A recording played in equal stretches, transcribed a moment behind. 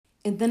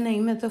In the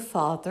name of the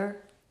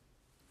Father,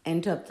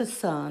 and of the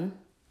Son,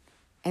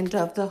 and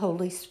of the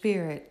Holy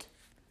Spirit.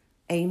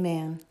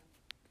 Amen.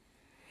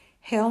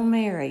 Hail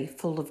Mary,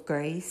 full of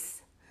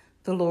grace,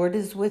 the Lord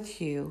is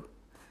with you.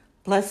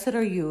 Blessed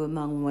are you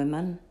among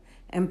women,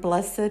 and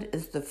blessed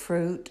is the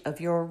fruit of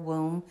your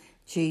womb,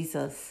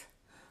 Jesus.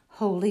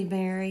 Holy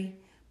Mary,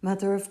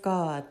 Mother of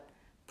God,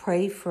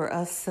 pray for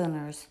us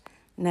sinners,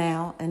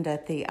 now and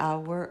at the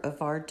hour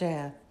of our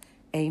death.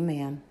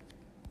 Amen.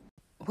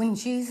 When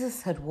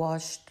Jesus had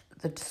washed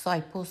the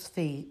disciples'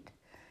 feet,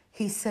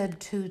 he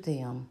said to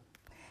them,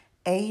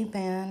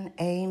 Amen,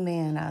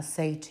 amen, I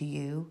say to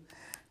you,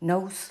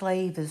 no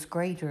slave is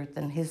greater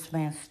than his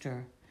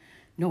master,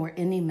 nor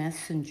any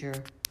messenger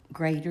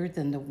greater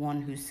than the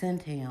one who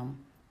sent him.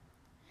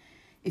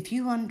 If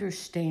you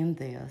understand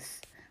this,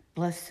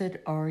 blessed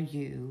are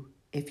you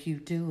if you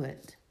do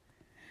it.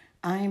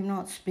 I am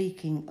not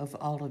speaking of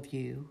all of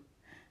you.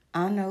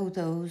 I know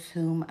those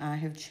whom I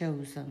have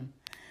chosen,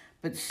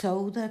 but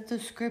so that the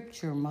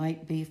scripture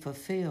might be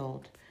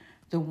fulfilled,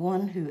 the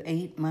one who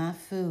ate my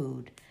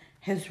food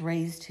has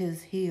raised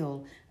his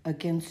heel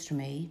against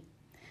me.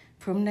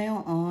 From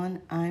now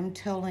on, I'm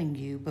telling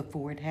you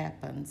before it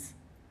happens,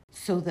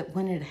 so that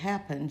when it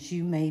happens,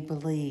 you may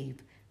believe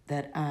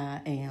that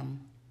I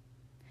am.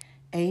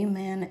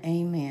 Amen,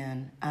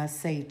 amen, I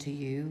say to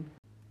you,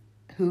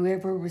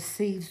 whoever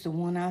receives the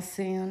one I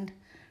send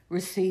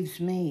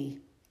receives me,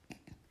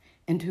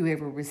 and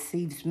whoever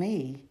receives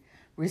me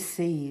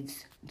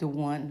receives the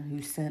one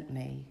who sent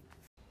me.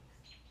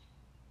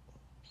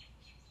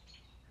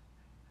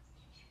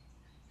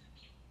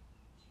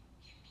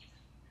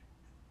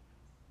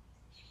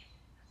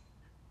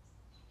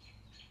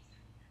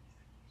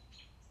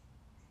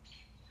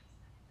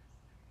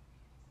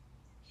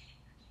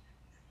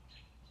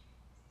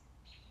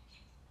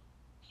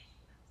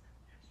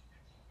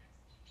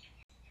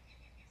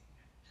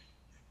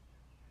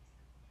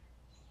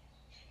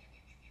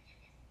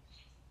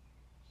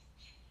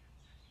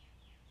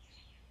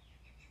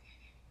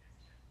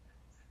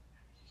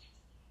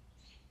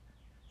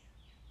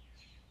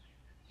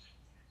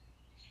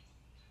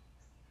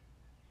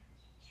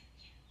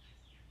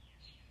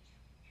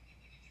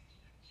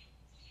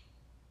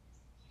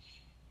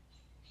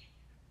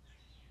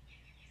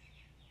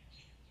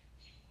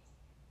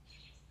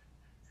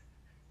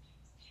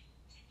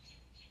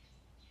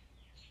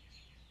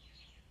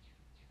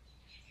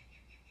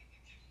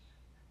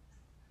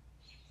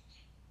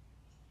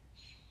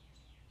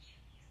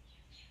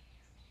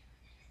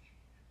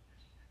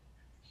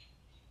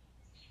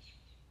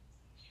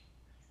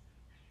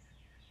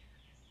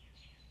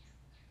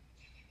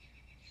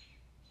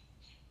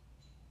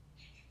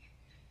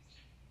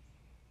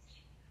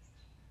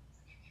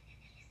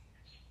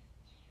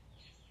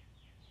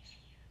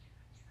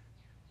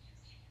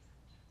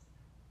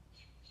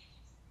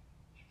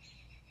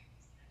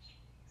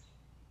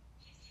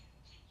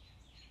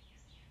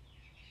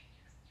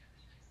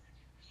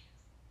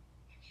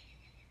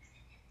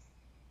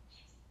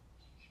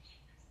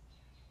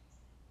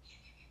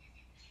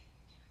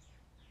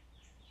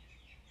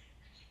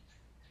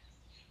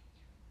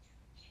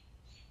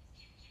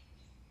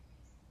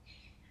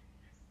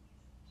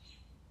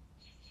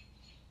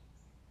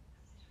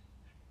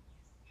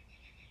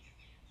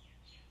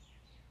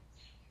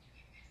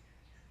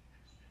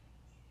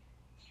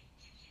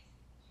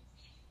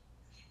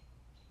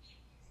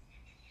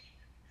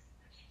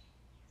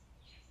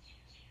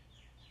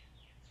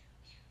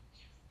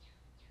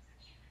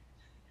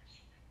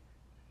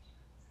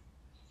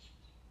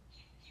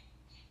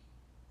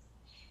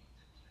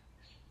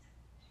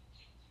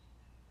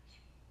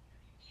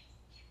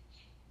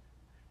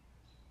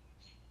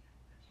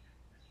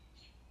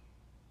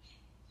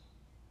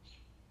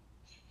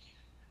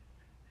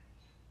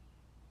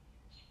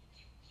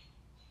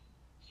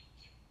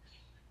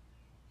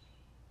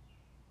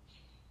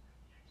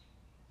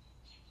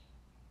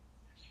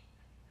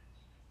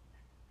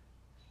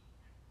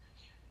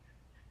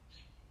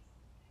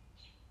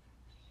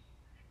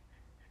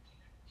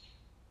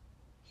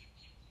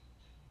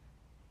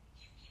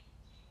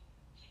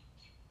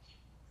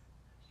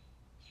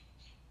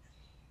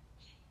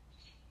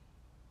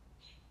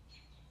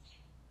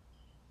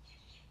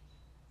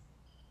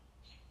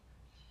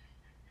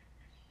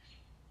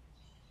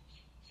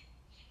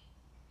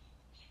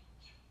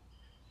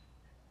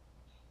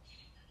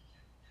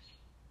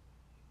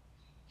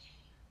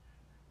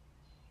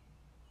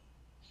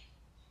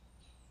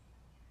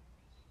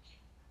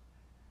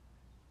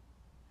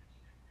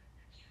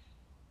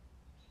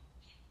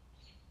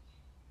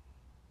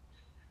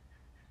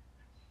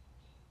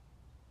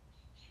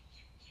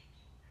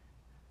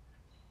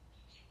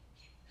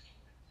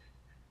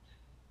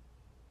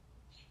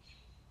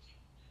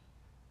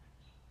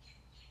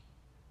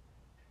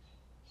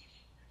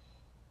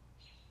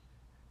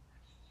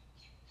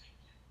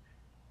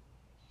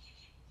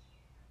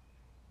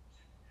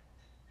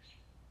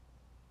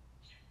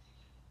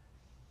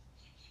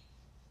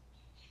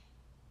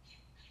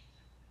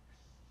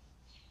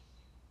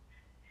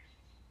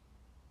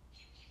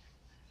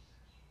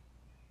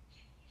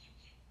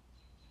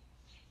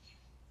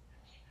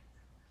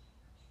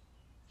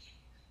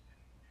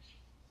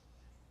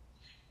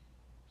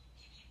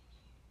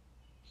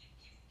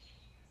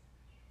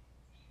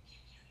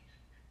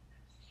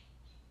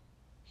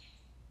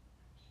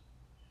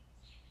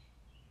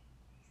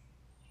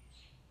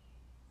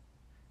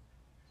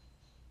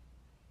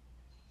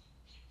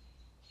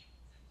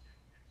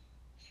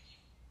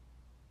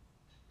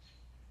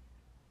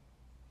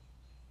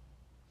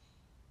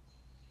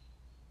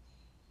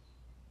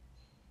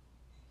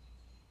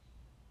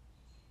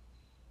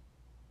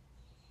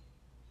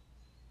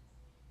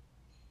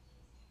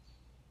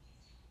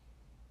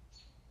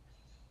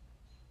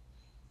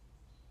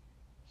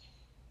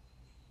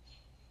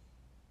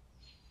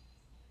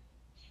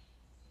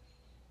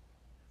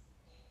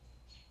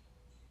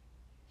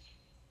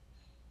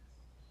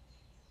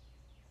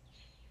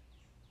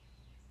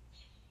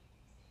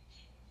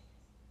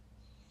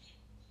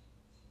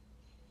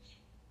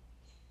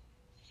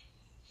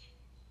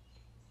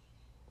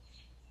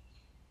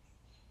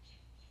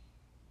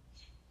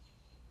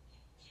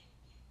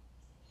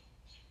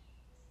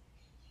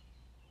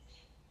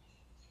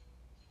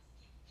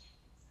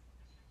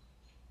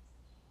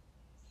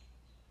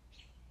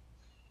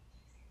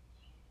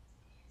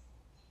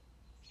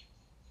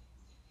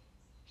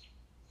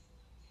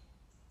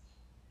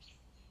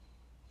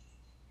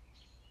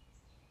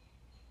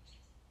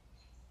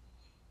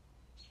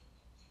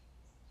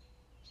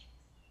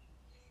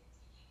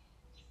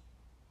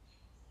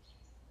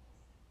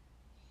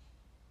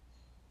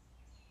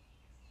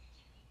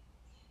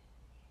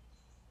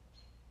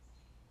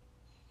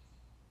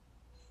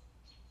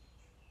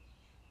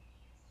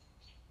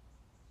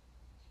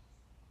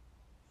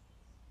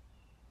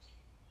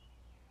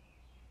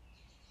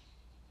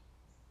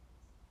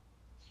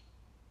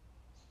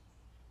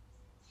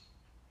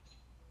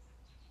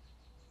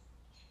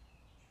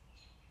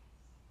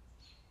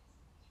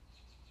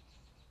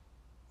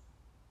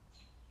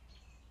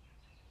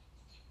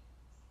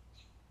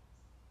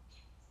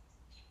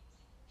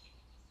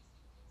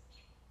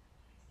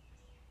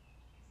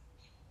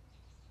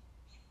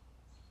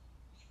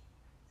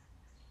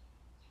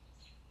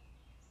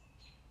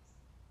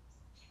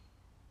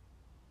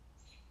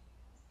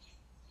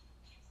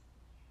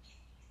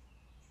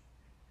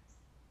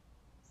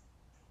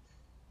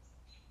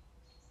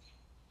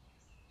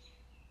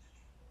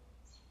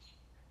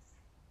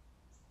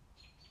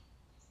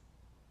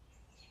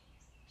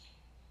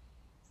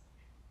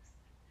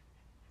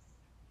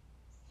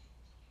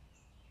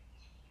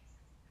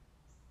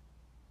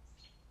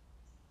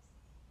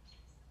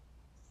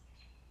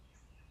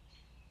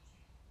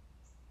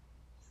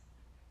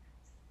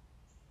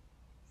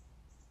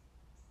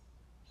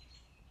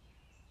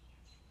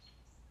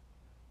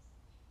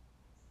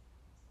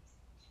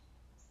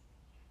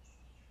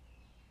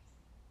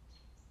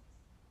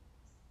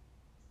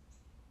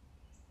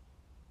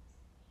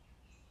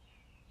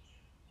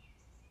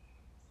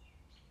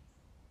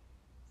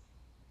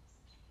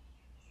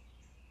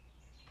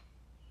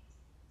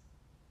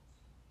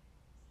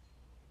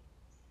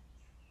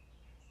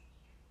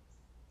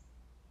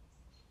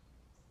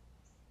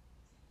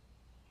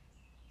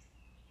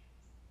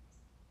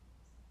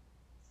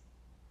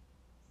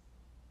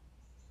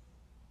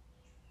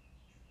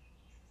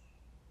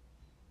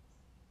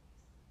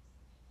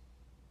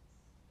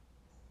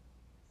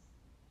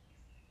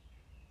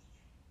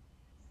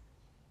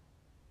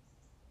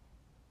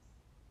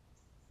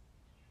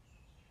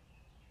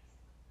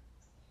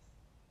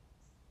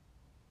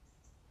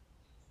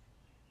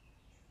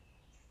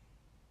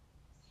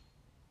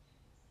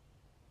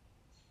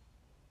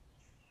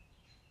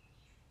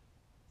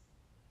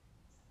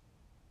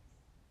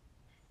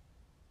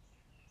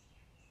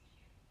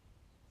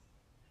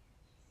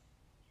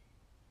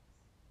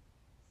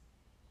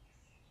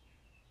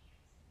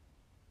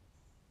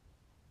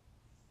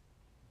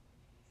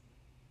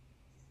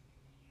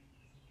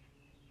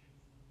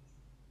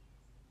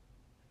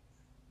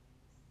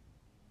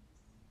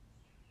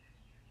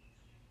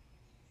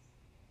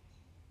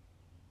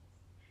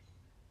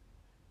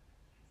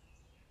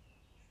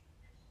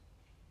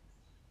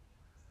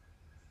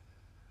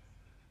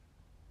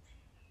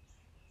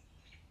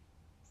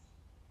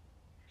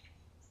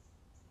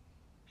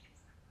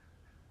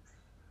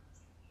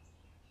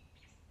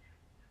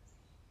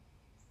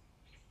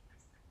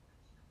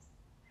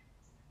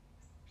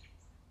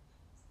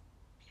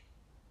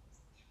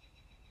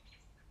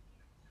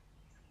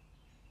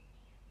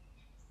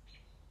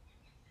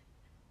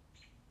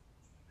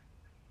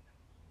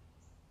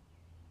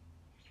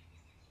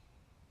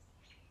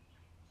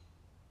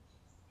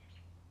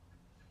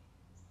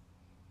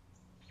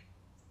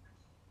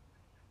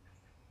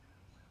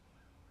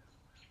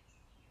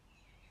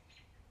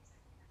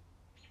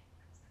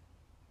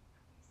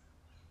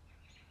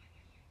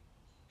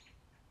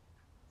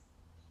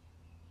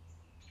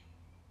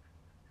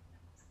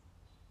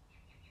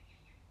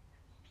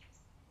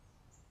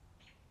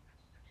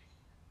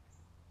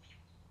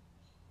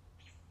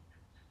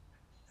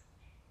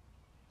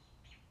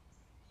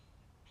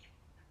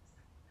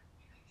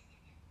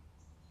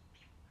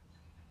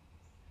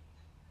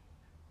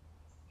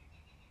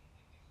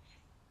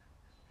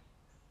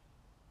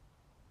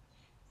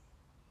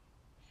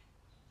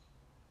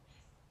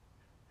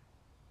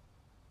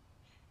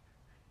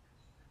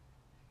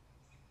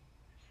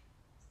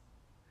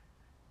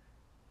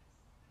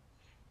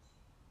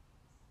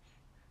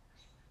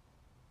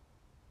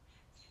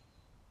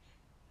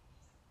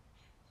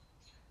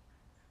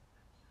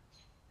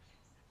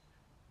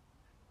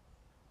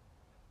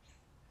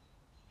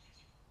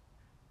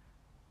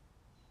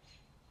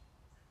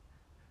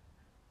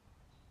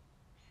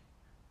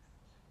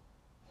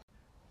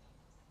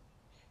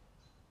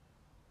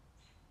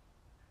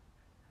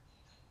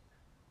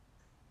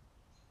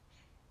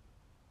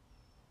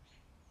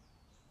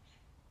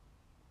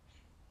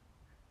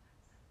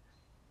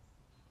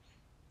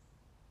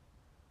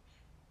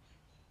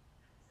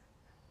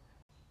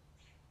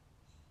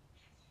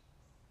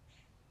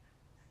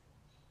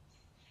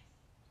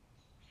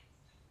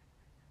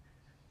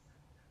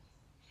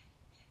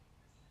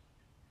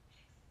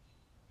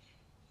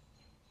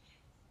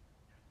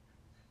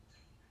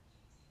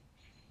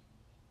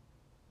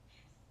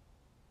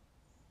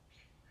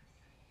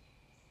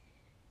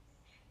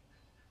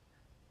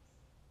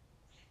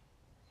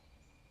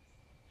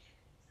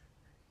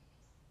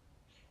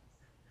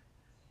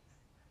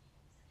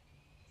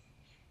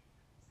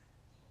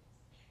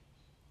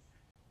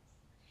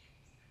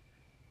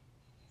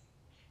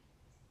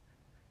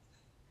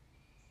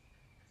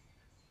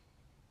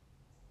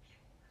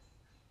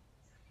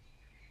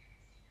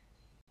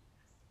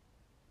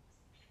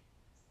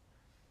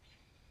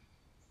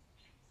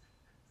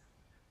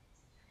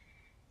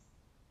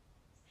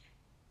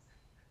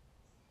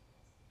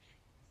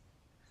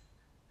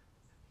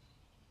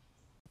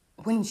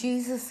 When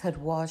Jesus had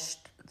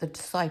washed the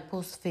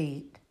disciples'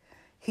 feet,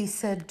 he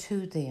said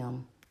to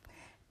them,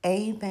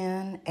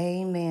 Amen,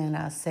 amen,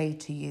 I say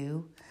to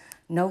you,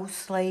 no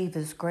slave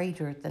is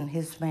greater than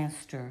his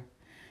master,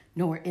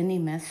 nor any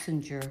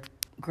messenger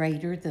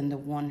greater than the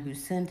one who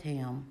sent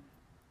him.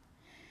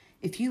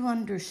 If you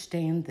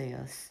understand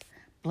this,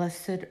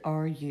 blessed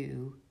are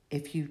you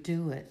if you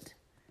do it.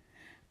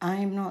 I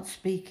am not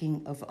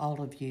speaking of all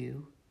of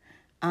you.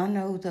 I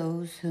know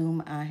those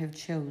whom I have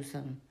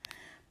chosen,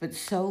 but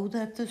so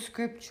that the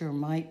scripture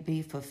might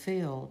be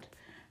fulfilled,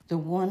 the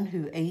one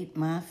who ate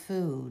my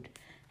food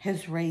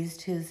has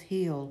raised his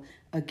heel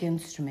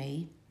against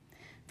me.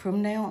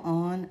 From now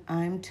on,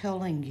 I'm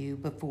telling you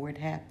before it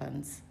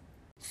happens,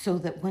 so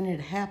that when it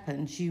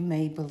happens, you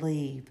may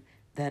believe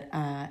that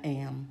I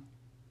am.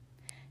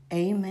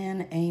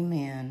 Amen,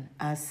 amen,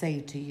 I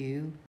say to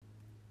you,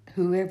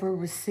 whoever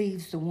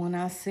receives the one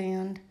I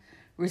send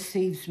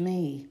receives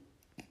me,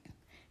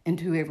 and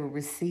whoever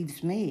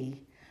receives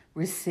me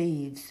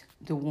receives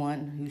the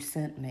one who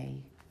sent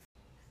me.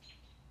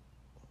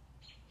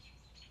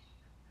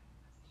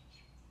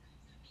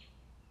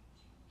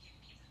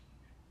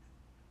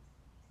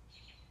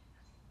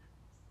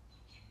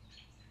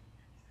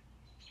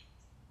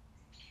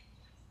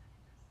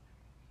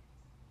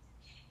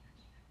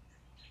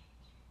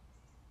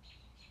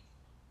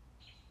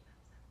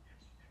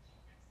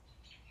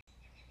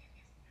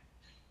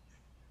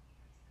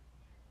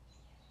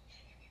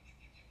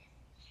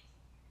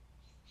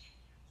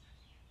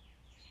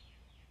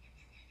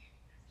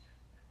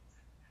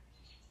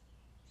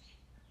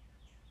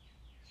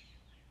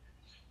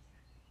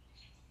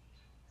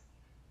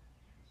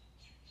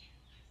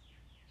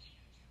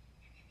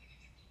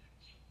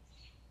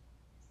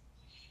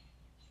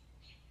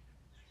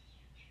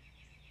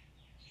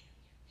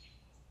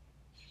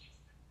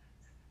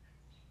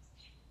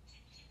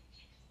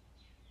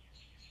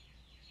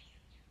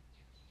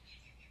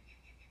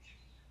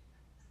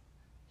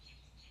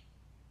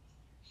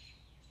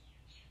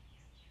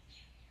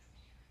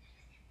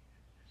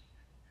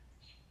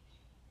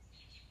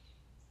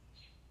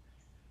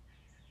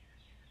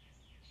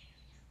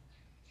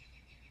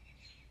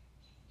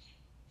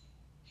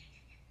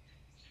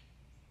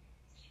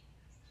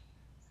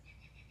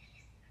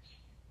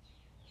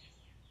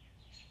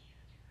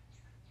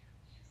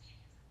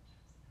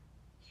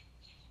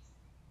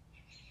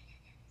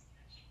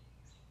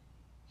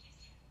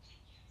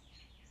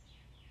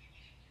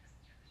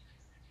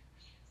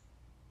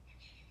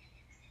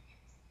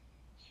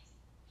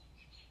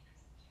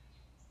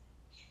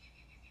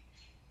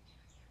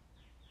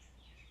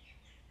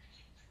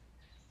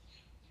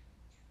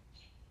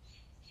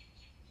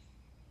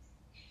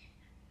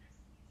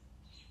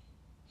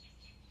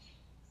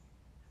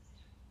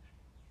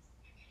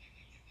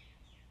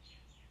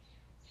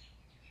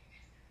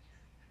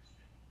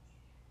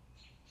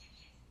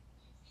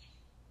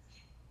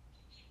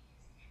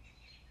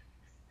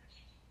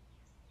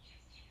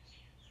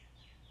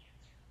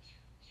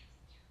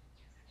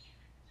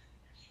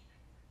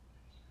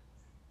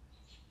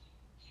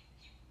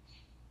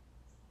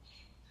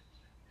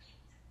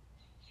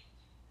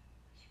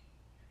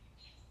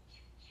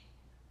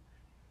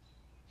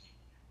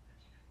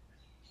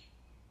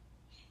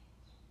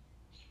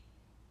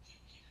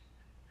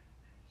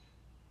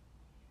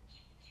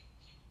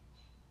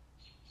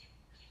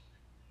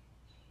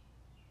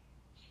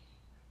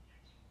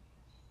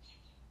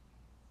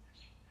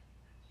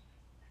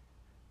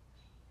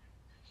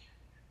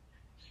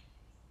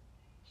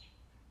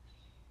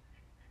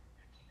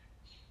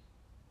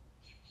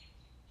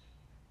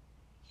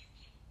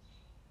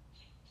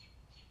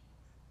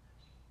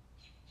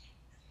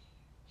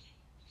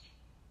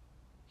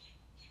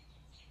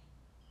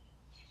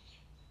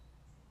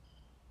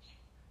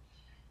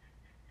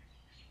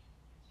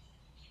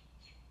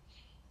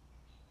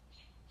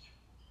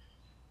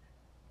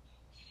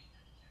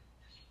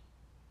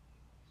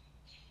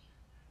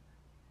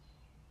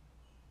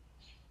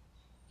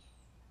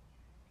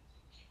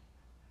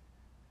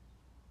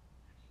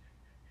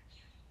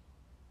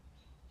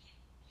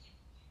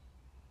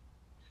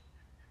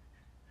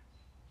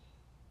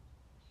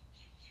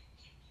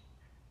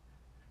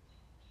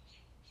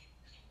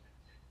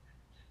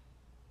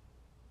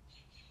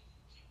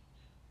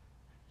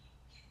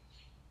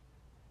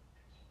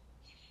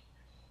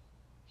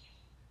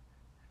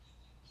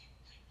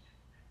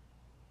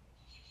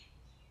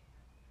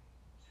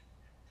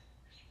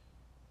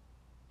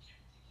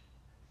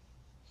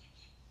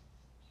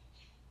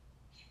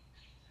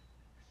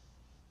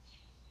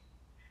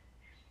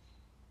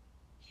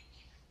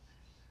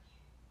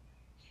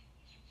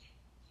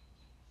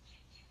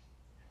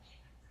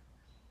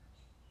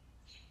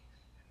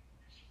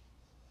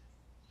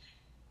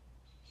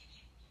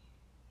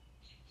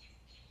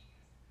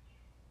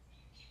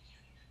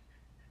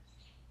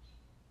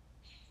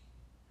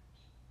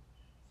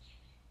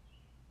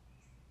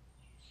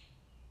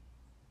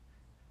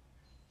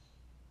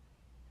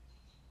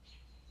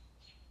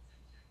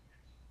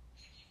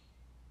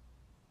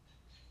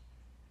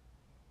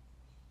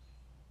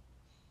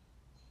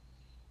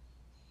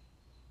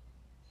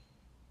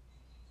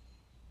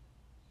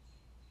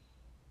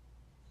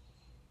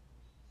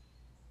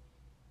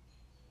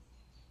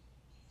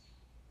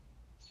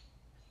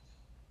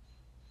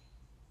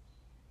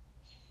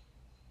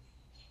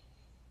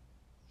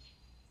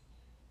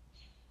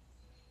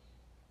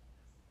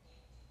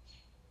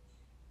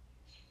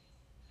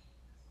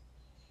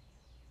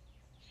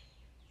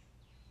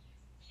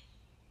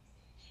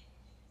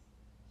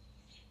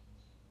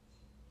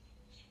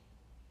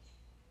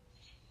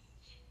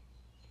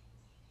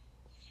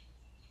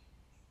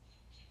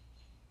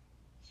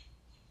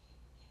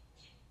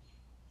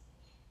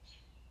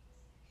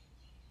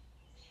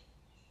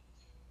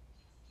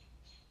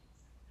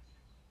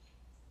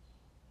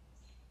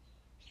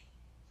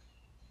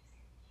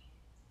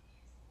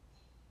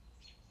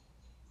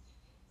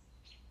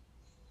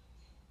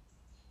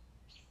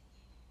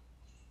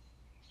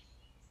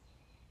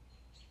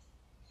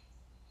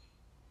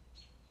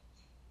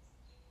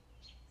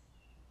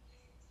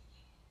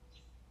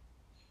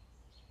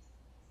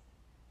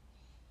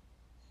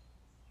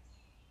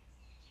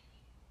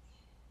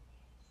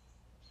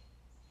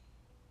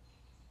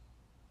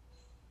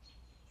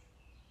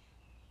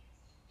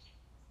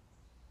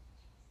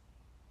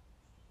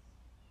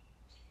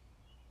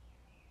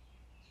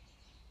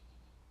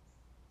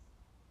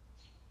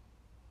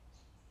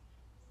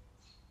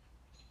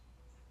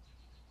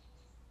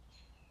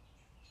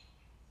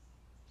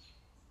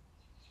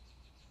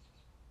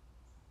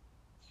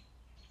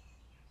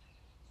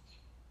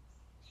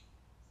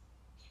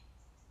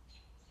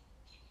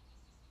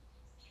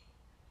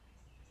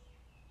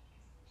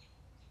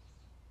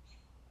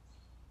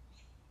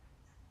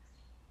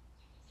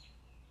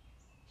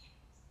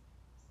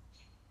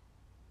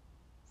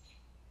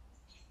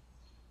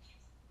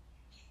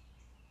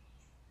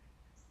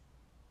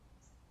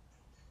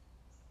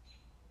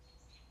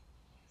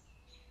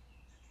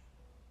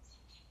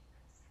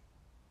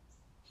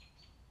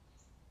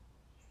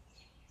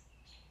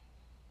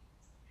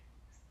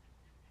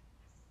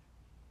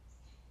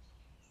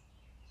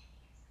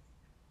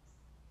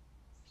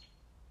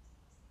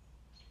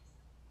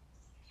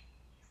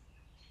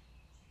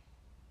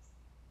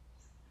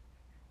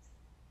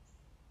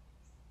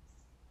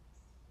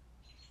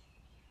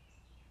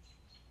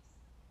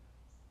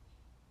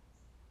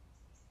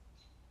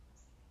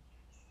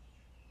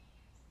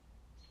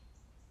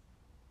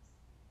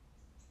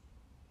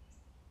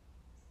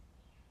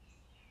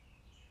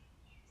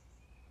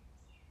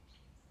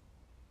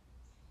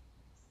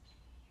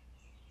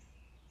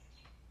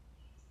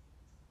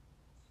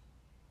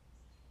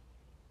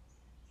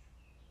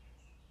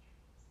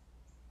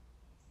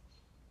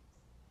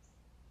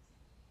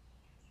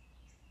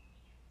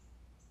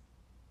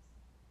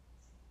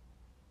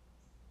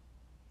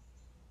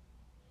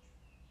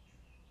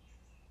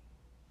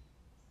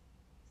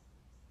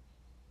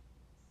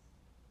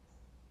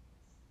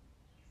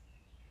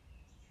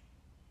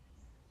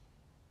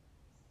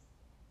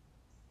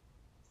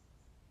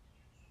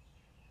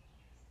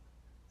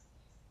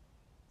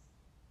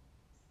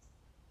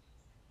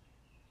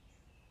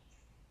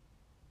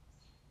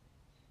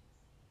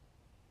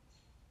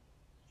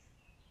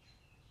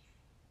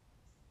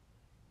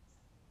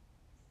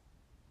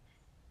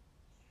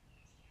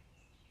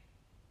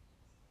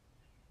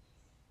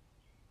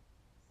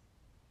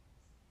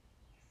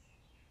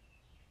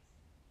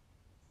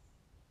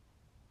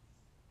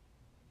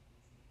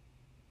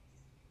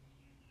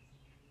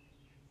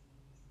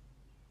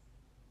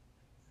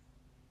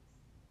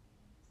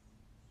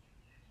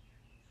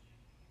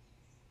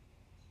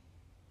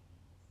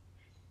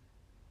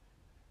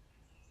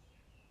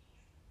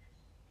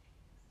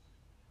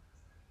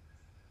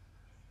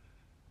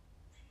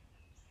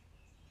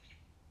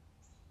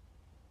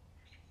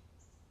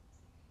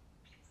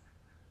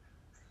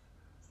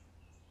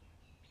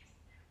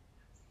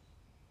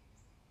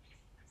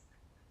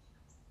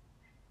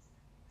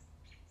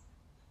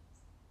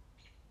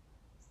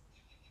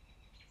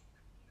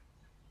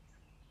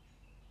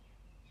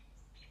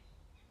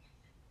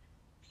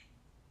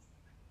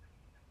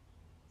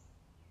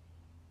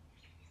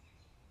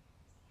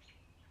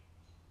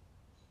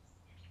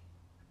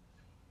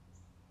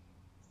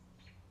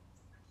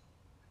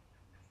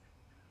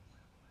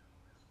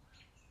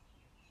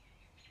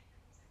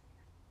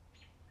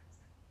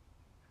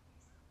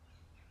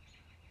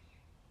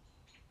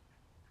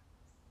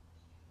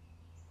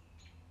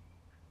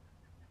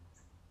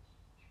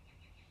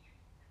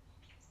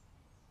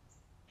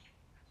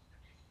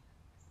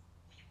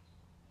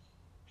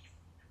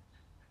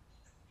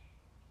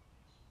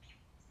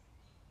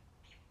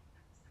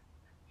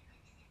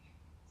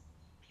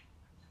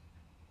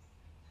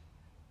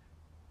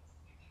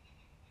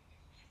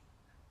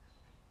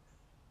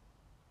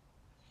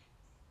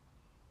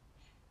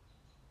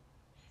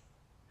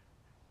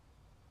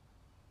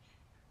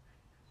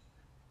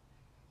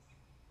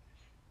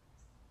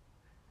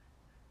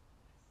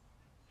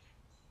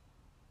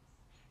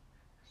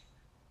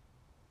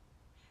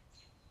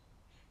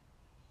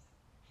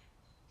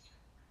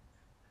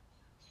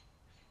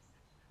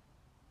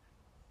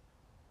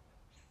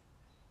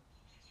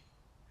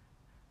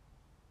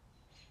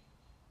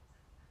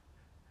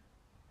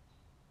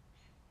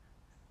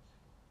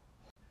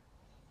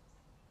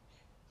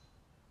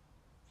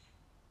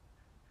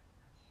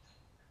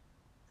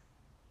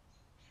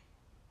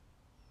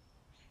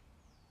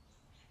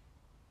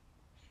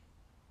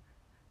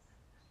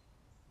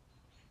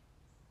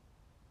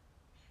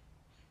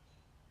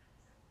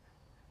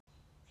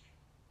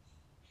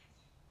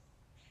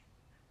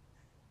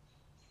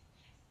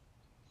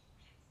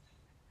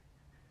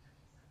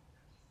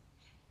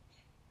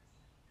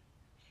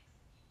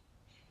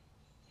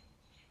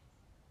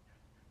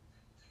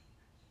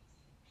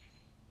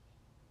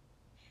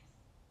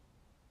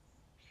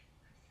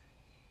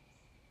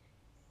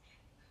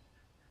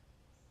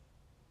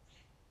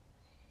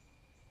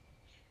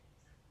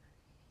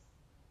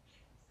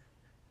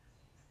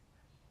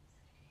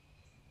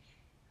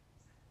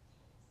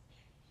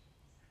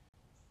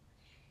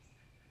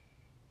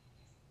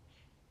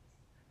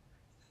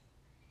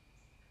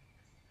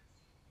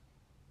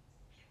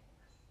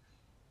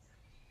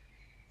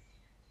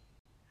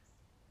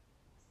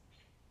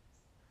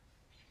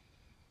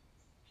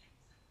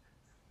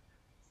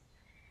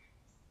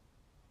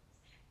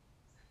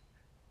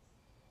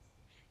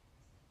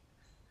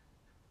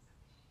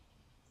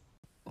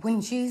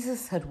 When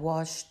Jesus had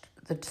washed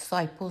the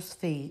disciples'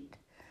 feet,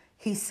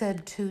 he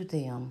said to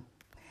them,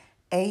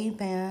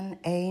 Amen,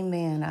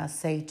 amen, I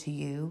say to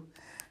you,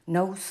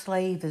 no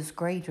slave is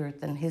greater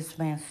than his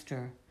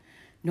master,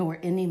 nor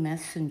any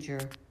messenger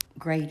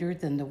greater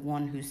than the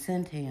one who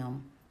sent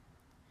him.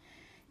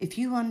 If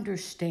you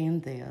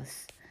understand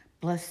this,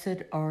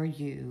 blessed are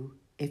you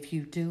if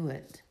you do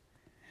it.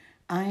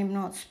 I am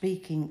not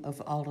speaking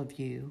of all of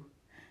you.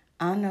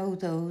 I know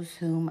those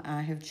whom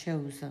I have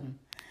chosen,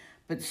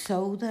 but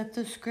so that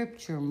the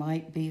scripture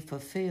might be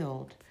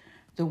fulfilled,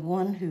 the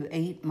one who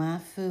ate my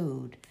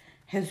food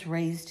has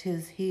raised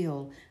his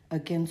heel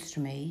against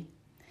me.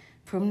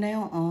 From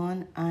now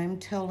on, I'm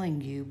telling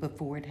you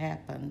before it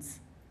happens,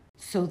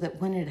 so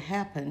that when it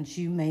happens,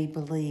 you may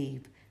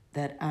believe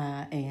that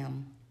I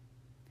am.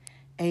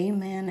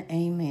 Amen,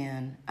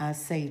 amen, I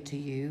say to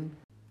you,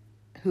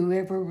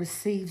 whoever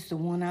receives the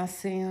one I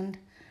send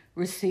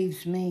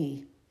receives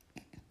me,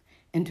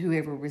 and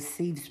whoever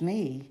receives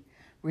me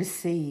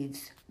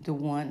receives the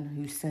one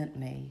who sent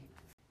me.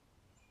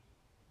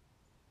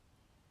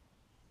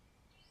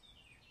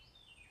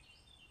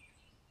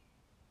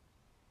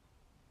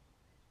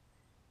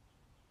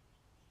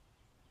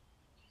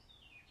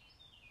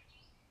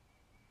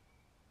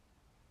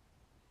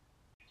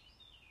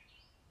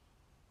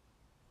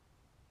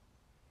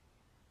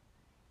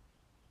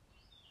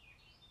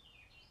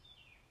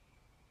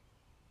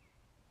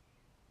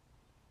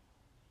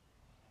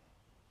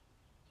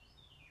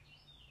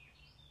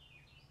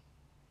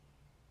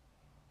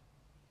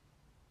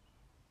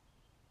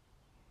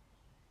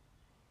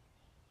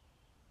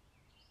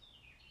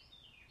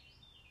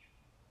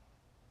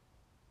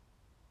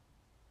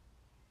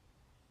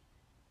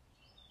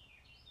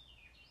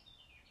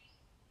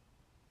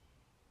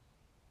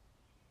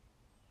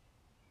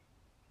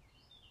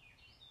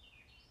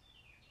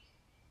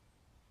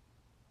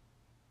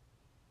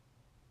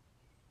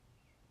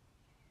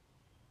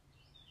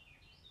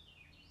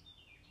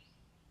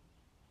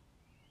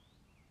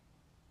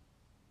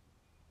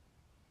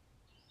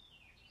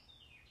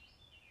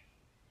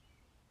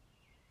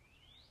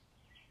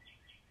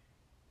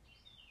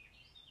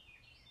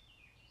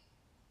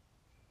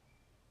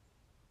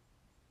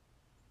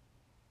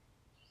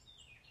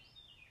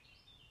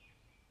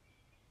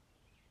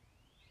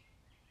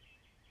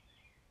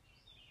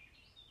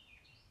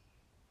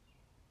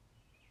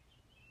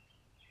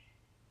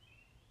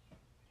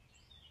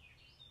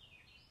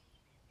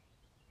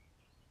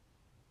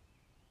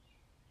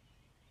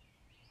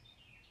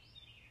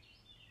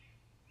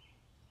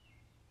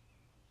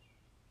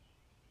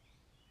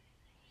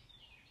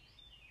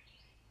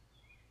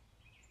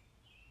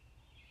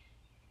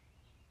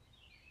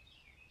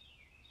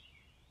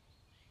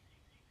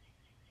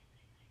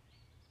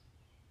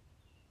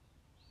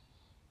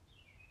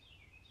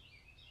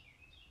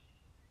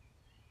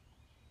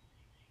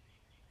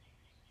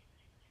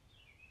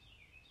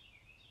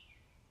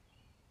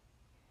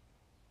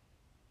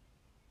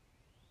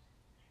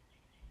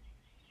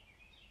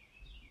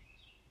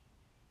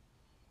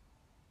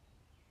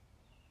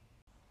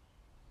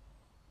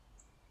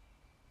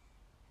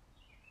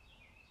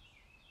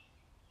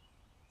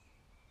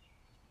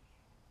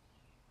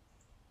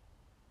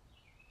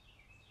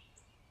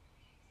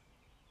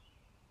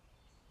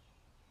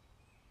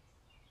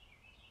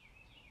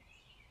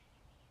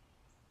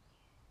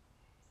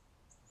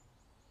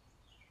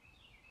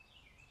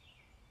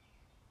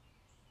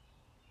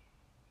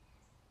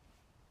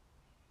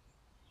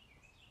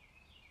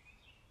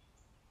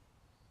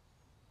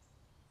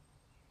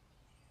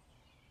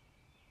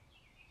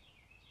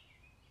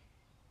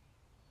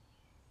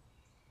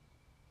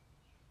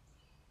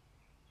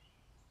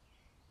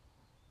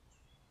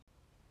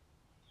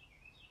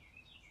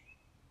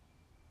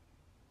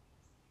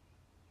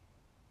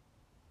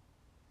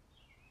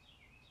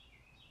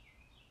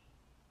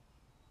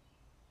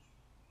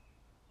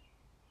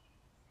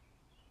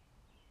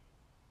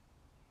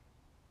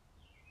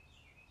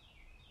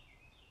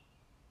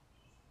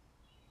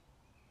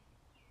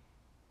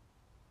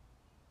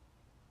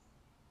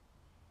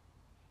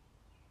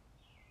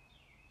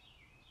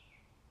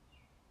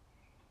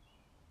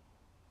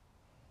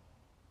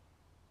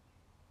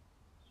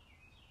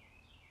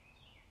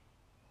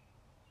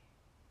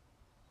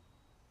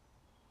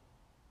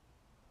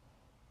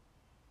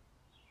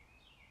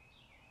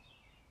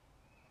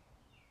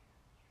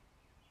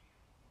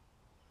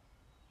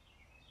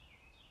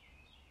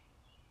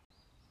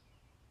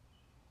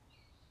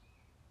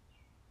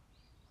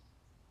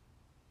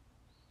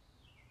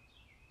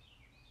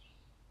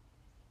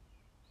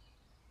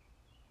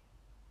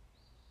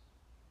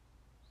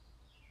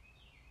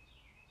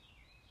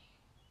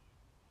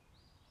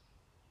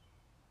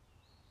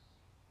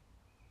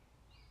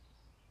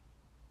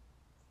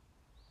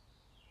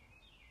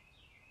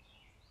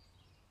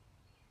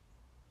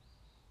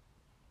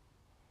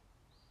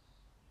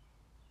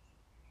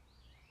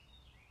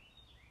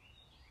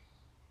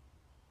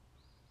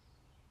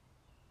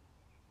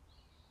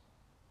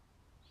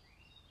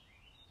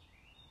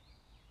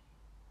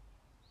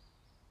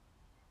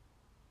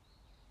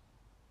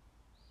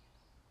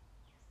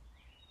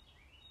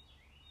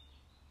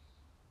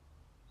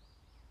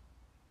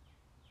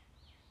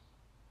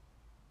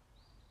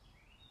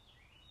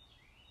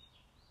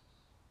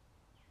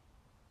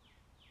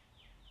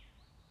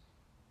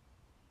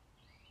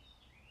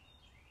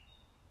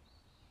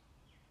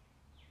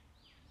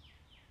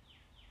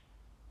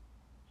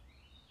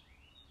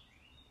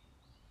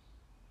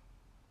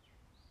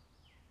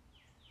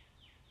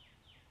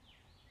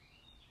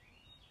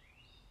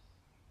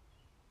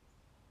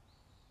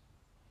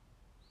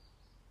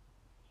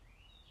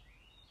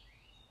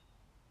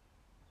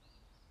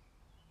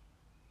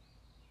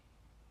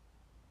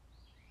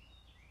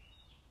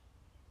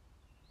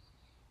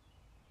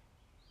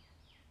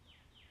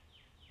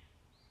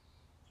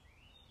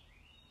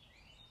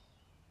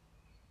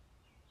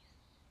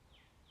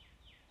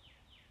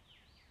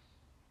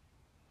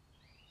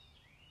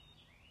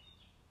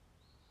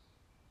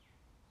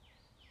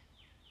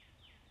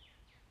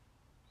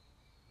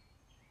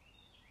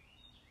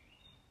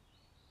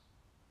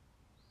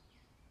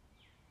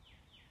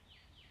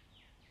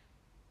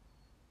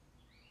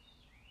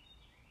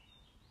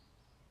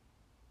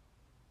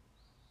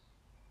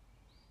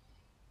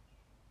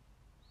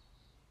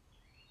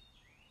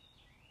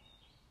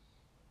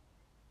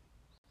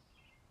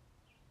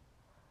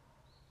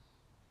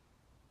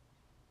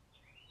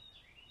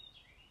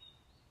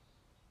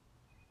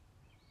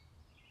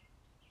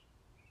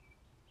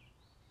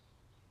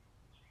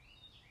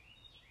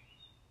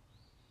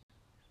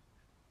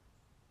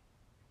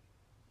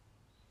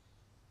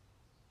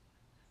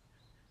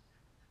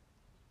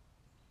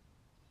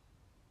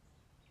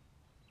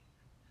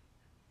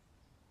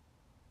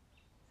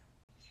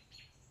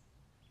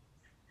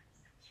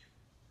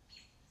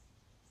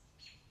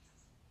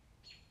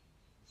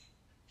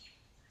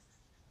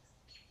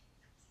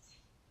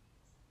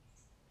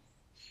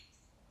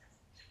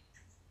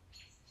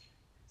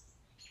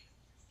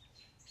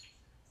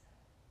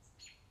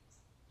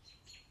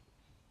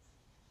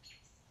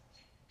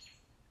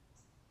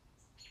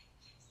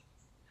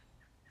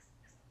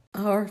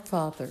 Our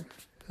Father,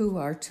 who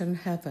art in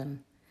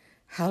heaven,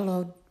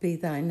 hallowed be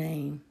thy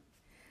name.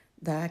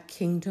 Thy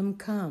kingdom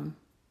come,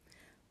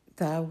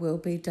 thy will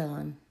be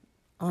done,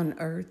 on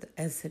earth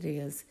as it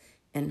is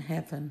in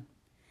heaven.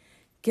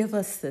 Give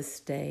us this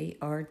day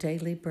our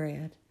daily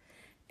bread,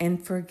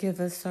 and forgive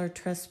us our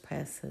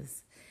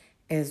trespasses,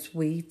 as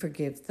we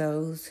forgive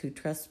those who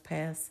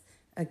trespass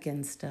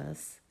against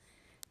us.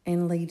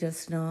 And lead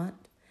us not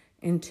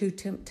into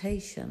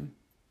temptation,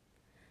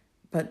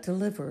 but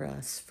deliver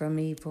us from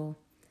evil.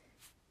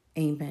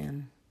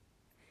 Amen.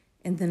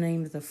 In the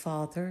name of the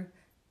Father,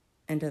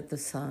 and of the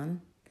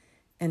Son,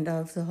 and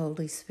of the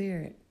Holy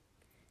Spirit.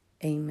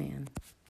 Amen.